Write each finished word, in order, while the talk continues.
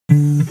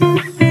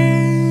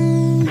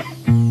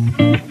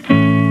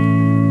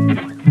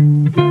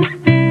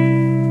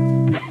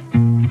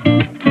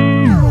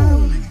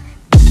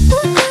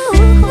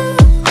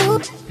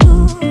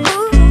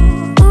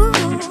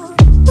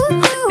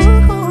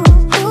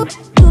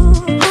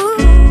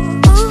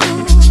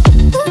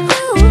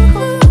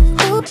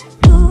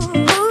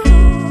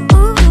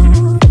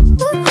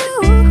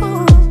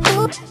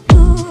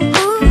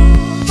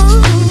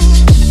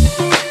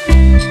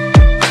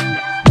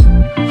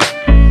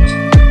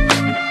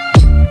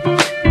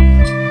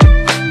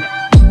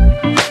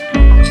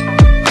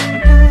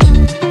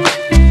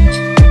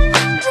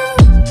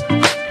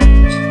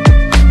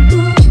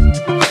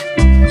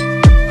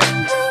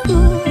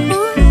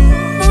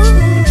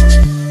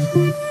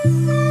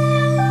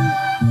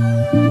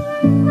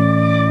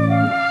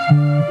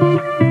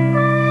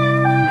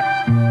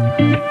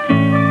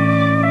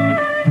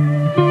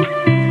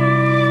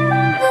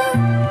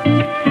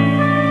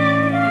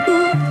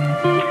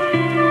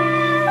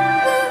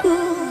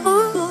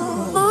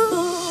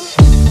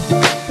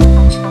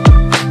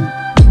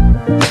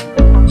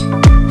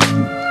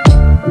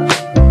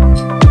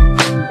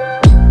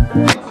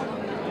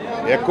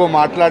ఎక్కువ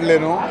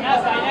మాట్లాడలేను.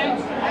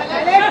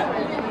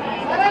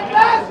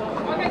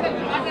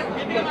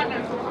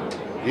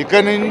 ఇక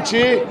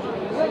నుంచి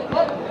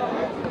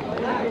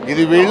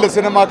ఇది వీళ్ళ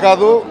సినిమా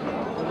కాదు,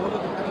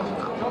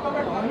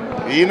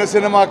 ఈయన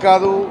సినిమా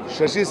కాదు,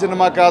 శశి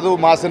సినిమా కాదు,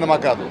 మా సినిమా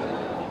కాదు,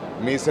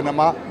 మీ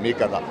సినిమా, మీ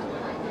కథ.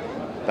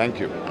 Thank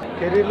you.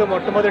 కెరీర్లో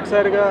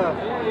మొట్టమొదటిసారిగా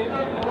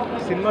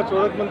సినిమా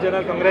చూడకముందు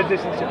జనాలు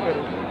కంగ్రాచులేషన్స్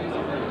చెప్పారు.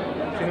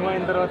 సినిమా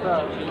అయిన తర్వాత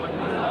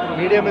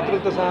మీడియా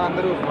మిత్రులతో సహా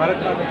అందరూ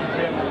భారతనాట్యం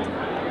చేయాలి.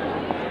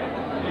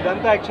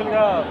 ఇదంతా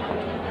యాక్చువల్గా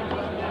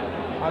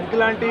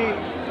అంకుల్ లాంటి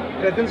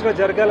ప్రెజెన్స్లో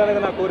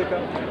జరగాలనేది నా కోరిక.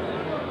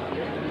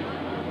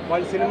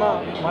 వాళ్ళ సినిమా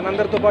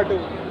మనందరితో పాటు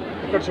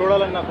ఇక్కడ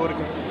చూడాలని నా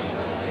కోరిక.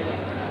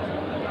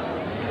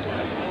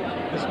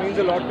 This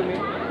means a lot to me.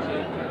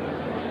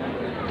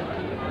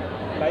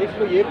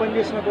 లైఫ్లో ఏ పని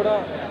చేసినా కూడా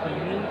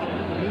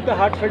ఇంత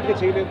హార్ట్ ఫెల్ట్గా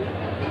చేయలేదు.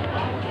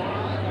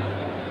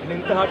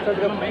 ఇంత హార్ట్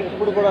ఫెల్ట్గా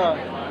ఇప్పుడు కూడా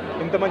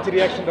ఇంత మంచి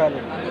రియాక్షన్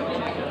రాలేదు.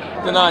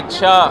 इतना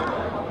अच्छा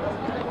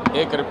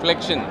एक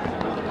रिफ्लेक्शन,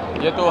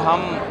 ये तो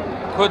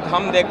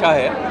हम देखा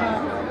है,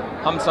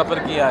 हम सफ़र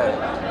किया है,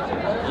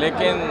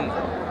 लेकिन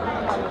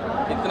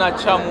इतना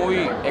अच्छा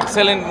मूवी,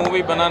 एक्सेलेंट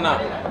मूवी बनाना,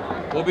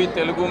 वो भी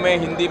तेलुगु में,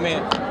 हिंदी में,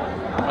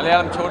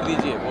 मलयालम छोड़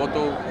दीजिए, वो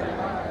तो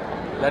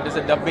दैट इज़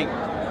अ डबिंग.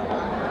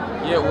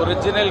 ये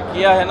ओरिजिनल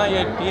किया है ना,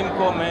 ये टीम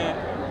को मैं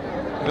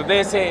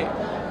हृदय से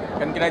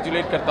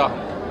कंग्रेचुलेट करता हूँ.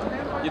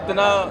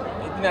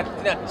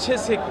 इतने अच्छे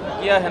से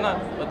किया है ना,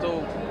 तो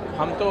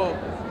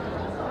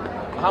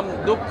हम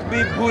दुख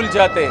भी भूल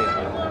जाते हैं.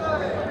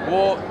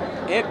 वो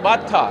एक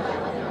बात था,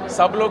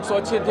 सब लोग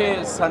सोचे थे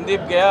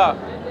संदीप गया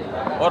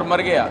और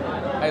मर गया,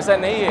 ऐसा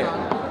नहीं है.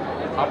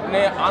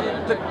 अपने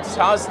अंत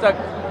सांस तक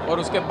और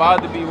उसके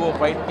बाद भी वो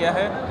फाइट किया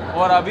है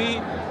और अभी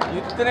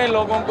इतने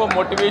लोगों को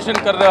मोटिवेशन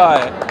कर रहा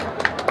है.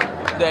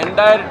 The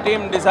entire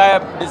team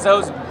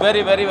deserves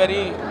very, very,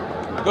 very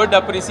good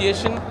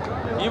appreciation.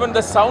 Even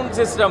the sound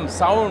system,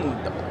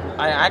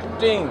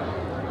 acting,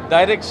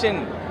 direction,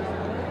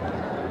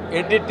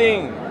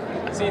 editing.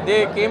 See, they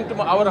came to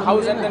our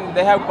house and then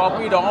they have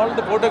copied all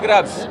the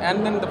photographs, and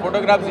then the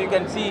photographs you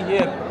can see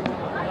here.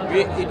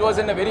 It was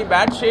in a very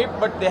bad shape,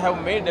 but they have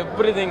made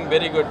everything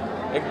very good,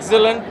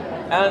 excellent,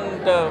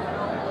 and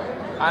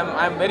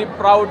I'm very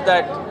proud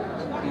that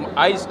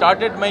I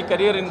started my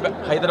career in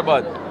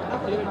Hyderabad.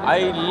 I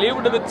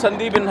lived with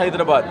Sandeep in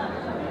Hyderabad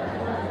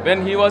when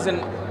he was in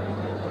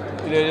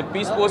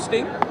peace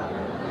posting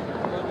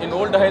in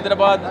old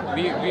Hyderabad.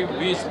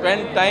 We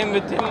spent time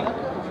with him,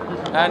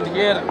 and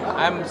here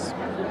I'm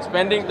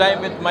spending time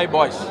with my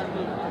boys.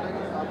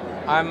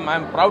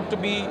 I'm proud to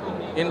be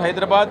in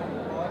Hyderabad.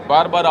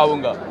 बार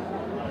आऊँगा.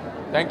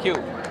 Thank you.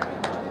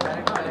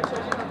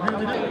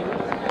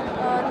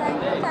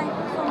 Thank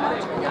you so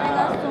much for giving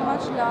us so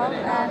much love,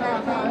 and I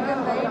think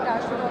I'm very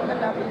touched with all the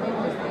love that you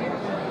received,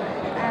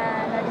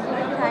 and I just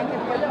want to thank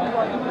everyone from the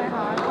bottom of my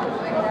heart for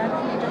doing that.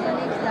 It was a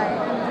nice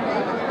life, and it's a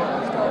very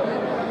beautiful story,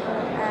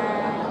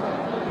 and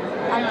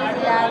I'm just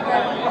glad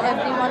that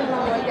everyone in the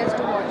world gets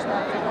to watch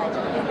that. So thank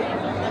you.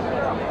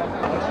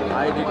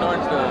 I did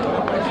not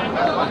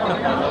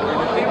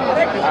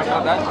after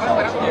that.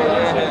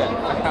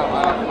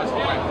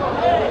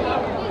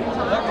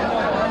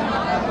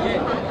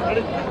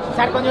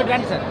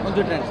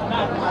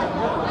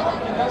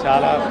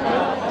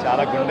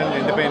 చాలా గుండెలు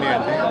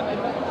నిండిపోయినాయండి.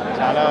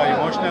 చాలా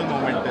emotional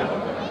moment ఇది.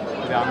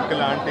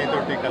 Uncle aunty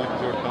తోటి కలిపి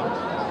చూడటం,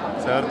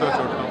 సార్తో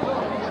చూడటం,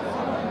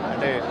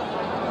 అంటే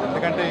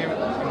ఎందుకంటే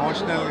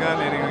ఎమోషనల్గా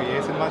నేను ఏ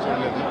సినిమా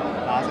చూడలేదు.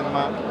 నా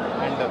సినిమా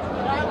అండ్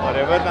ఫర్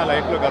ఎవర్ నా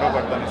లైఫ్లో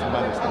గర్వపడతాను ఈ సినిమా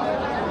చూస్తాను.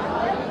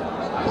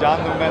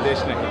 జాన్ దుంగా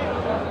దేశ్ నహీ.